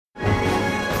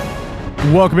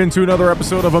Welcome into another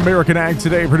episode of American Ag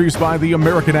Today, produced by the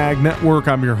American Ag Network.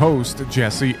 I'm your host,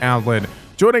 Jesse Allen.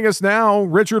 Joining us now,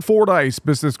 Richard Fordyce,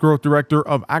 Business Growth Director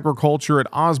of Agriculture at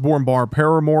Osborne Bar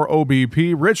Paramore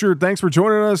OBP. Richard, thanks for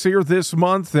joining us here this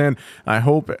month, and I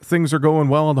hope things are going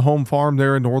well on the home farm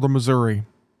there in northern Missouri.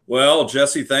 Well,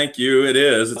 Jesse, thank you. It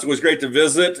is. It was great to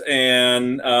visit,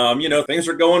 and things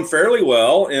are going fairly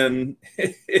well in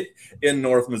in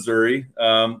North Missouri.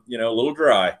 A little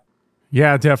dry.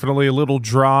 Yeah, definitely a little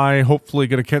dry. Hopefully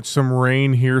going to catch some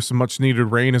rain here, some much needed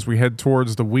rain as we head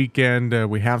towards the weekend.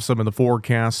 We have some in the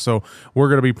forecast, so we're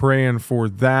going to be praying for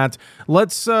that.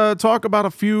 Let's talk about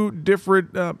a few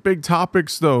different big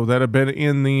topics, though, that have been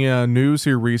in the news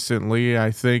here recently. I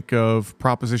think of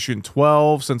Proposition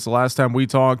 12 since the last time we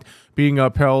talked, being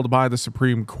upheld by the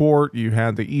Supreme Court. You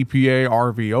had the EPA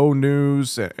RVO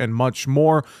news and much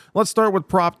more. Let's start with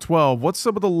Prop 12. What's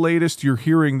some of the latest you're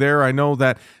hearing there? I know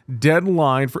that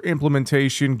deadline for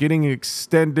implementation getting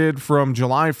extended from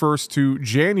July 1st to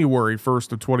January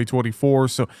 1st of 2024,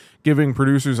 so giving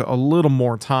producers a little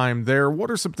more time there. What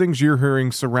are some things you're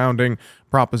hearing surrounding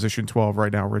Proposition 12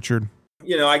 right now, Richard?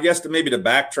 I guess to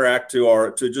backtrack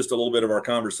to just a little bit of our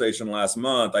conversation last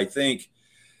month, I think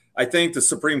the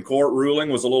Supreme Court ruling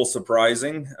was a little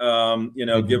surprising,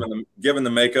 given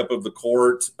the makeup of the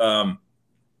court,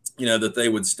 that they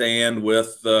would stand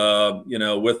with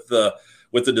the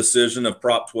decision of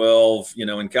Prop 12,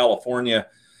 in California.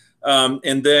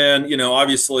 And then,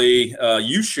 obviously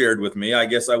you shared with me, I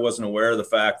guess I wasn't aware of the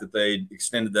fact that they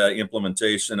extended the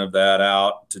implementation of that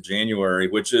out to January,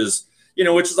 which is,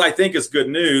 I think is good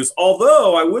news.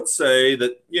 Although I would say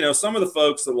that, some of the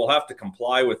folks that will have to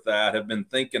comply with that have been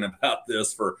thinking about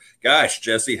this for, gosh,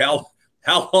 Jesse, how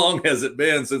long has it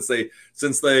been since they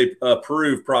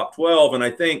approved Prop 12? And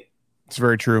I think it's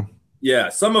very true. Yeah.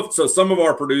 Some of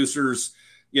our producers,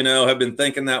 have been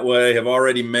thinking that way, have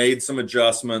already made some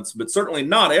adjustments, but certainly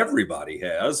not everybody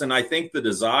has. And I think the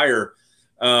desire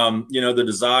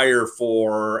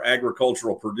for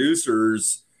agricultural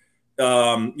producers,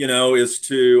 is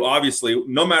to obviously,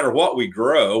 no matter what we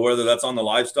grow, whether that's on the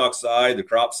livestock side, the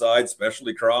crop side,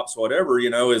 specialty crops, whatever,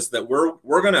 is that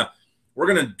we're gonna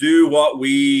do what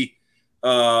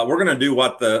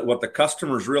the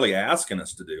customer's really asking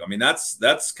us to do. I mean, that's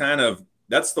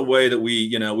the way that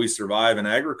we survive in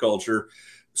agriculture.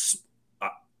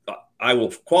 I will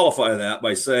qualify that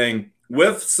by saying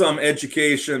with some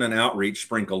education and outreach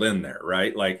sprinkled in there,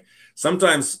 right? Like,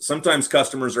 Sometimes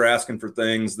customers are asking for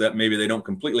things that maybe they don't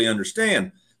completely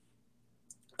understand.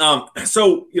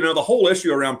 So, the whole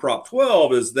issue around Prop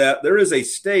 12 is that there is a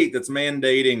state that's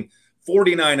mandating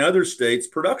 49 other states'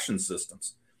 production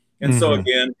systems. And so,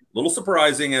 again, a little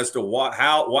surprising as to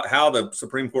how the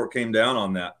Supreme Court came down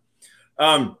on that.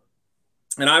 And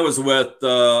I was with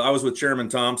Chairman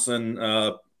Thompson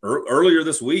earlier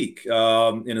this week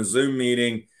in a Zoom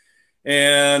meeting.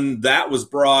 And that was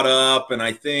brought up, and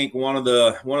I think one of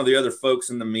the other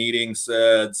folks in the meeting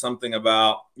said something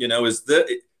about, is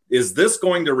this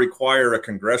going to require a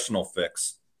congressional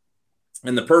fix?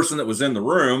 And the person that was in the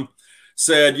room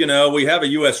said, we have a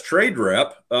U.S. trade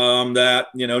rep that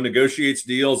negotiates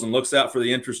deals and looks out for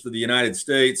the interest of the United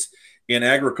States in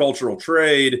agricultural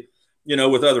trade,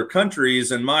 with other countries.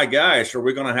 And my gosh, are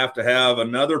we going to have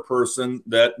another person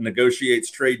that negotiates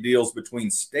trade deals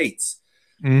between states?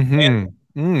 And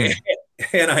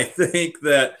I think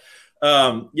that,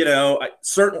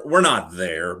 certainly we're not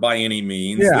there by any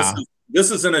means. Yeah.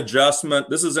 This is an adjustment.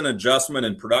 This is an adjustment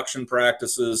in production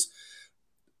practices.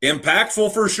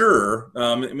 Impactful for sure.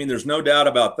 There's no doubt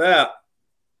about that.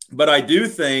 But I do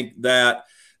think that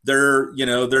there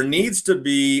needs to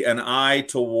be an eye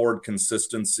toward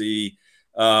consistency.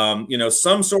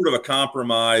 Some sort of a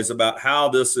compromise about how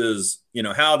this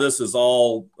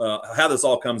all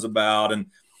comes about.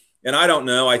 And I don't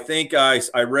know, I think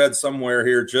I read somewhere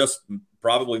here just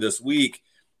probably this week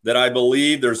that I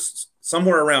believe there's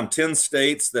somewhere around 10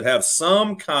 states that have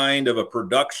some kind of a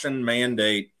production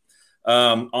mandate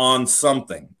on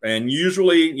something. And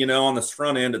usually, on this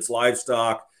front end, it's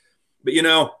livestock, but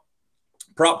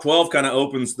Prop 12 kind of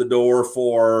opens the door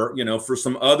for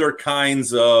some other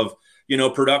kinds of,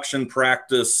 production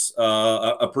practice,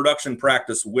 a production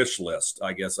practice wish list,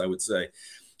 I guess I would say.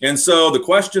 And so the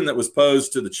question that was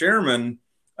posed to the chairman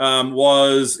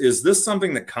was, is this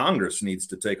something that Congress needs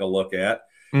to take a look at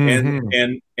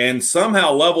and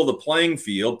somehow level the playing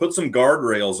field, put some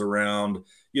guardrails around,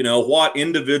 what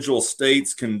individual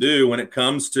states can do when it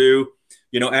comes to,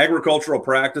 agricultural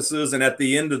practices. And at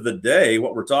the end of the day,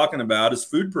 what we're talking about is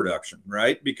food production,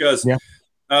 right? Because,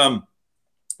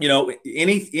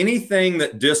 anything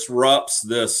that disrupts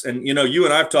this, and you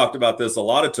and I've talked about this a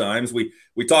lot of times. We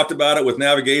talked about it with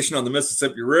navigation on the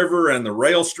Mississippi River and the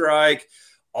rail strike.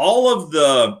 All of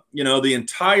the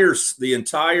entire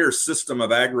system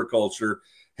of agriculture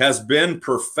has been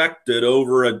perfected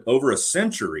over a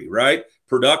century, right?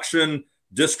 Production,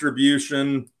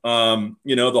 distribution,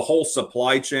 the whole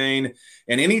supply chain.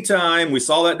 And anytime we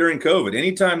saw that during COVID,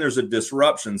 anytime there's a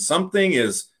disruption, something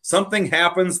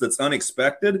happens that's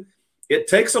unexpected, it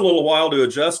takes a little while to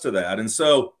adjust to that. And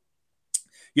so,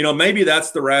 maybe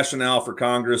that's the rationale for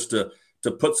Congress to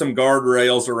put some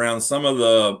guardrails around some of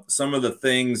the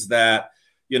things that,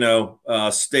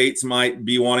 states might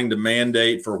be wanting to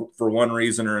mandate for one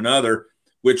reason or another,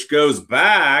 which goes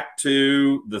back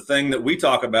to the thing that we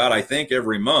talk about, I think,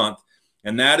 every month.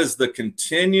 And that is the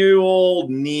continual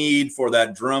need for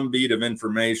that drumbeat of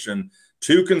information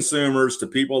to consumers, to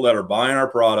people that are buying our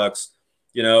products,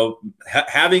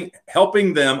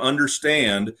 helping them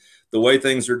understand the way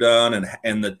things are done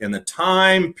and the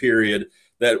time period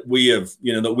that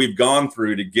we've gone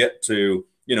through to get to,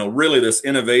 really this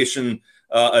innovation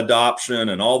adoption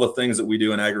and all the things that we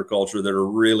do in agriculture that are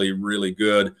really, really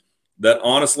good, that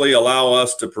honestly allow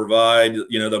us to provide,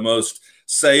 the most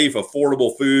safe,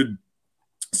 affordable food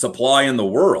supply in the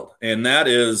world. And that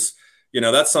is,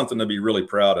 that's something to be really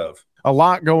proud of. A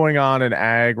lot going on in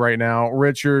ag right now.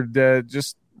 Richard,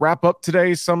 just wrap up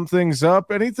today, sum things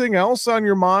up. Anything else on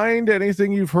your mind?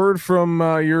 Anything you've heard from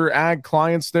your ag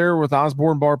clients there with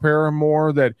Osborne Bar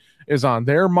Paramore that is on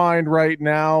their mind right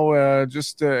now?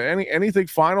 Anything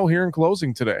final here in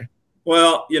closing today?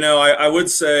 Well, I would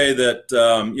say that,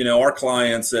 our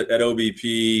clients at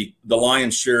OBP, the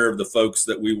lion's share of the folks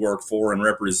that we work for and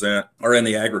represent are in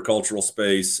the agricultural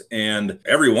space. And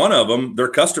every one of them, their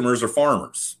customers are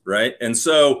farmers, right? And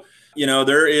so,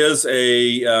 there is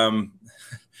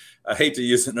I hate to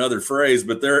use another phrase,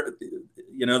 but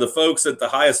the folks at the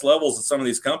highest levels of some of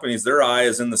these companies, their eye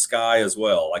is in the sky as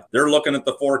well. Like, they're looking at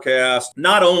the forecast.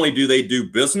 Not only do they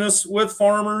do business with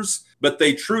farmers, but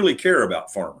they truly care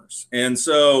about farmers. And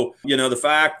so, the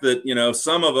fact that,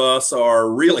 some of us are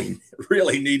really,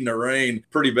 really needing a rain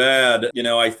pretty bad,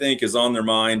 I think is on their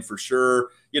mind for sure.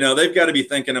 They've got to be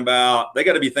thinking about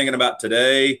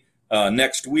today,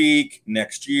 next week,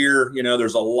 next year.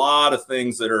 There's a lot of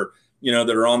things that are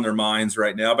on their minds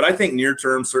right now. But I think near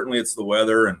term, certainly it's the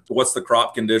weather and what's the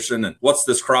crop condition and what's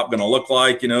this crop going to look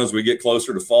like, as we get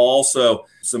closer to fall. So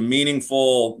some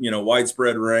meaningful,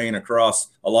 widespread rain across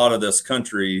a lot of this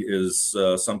country is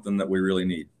something that we really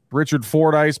need. Richard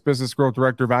Fordyce, Business Growth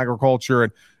Director of Agriculture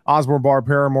at Osborne Bar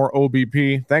Paramore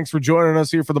OBP. Thanks for joining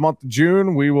us here for the month of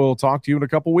June. We will talk to you in a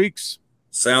couple weeks.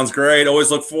 Sounds great.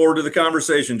 Always look forward to the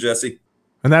conversation, Jesse.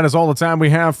 And that is all the time we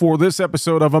have for this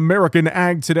episode of American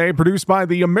Ag Today, produced by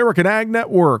the American Ag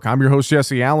Network. I'm your host,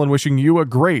 Jesse Allen, wishing you a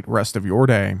great rest of your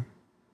day.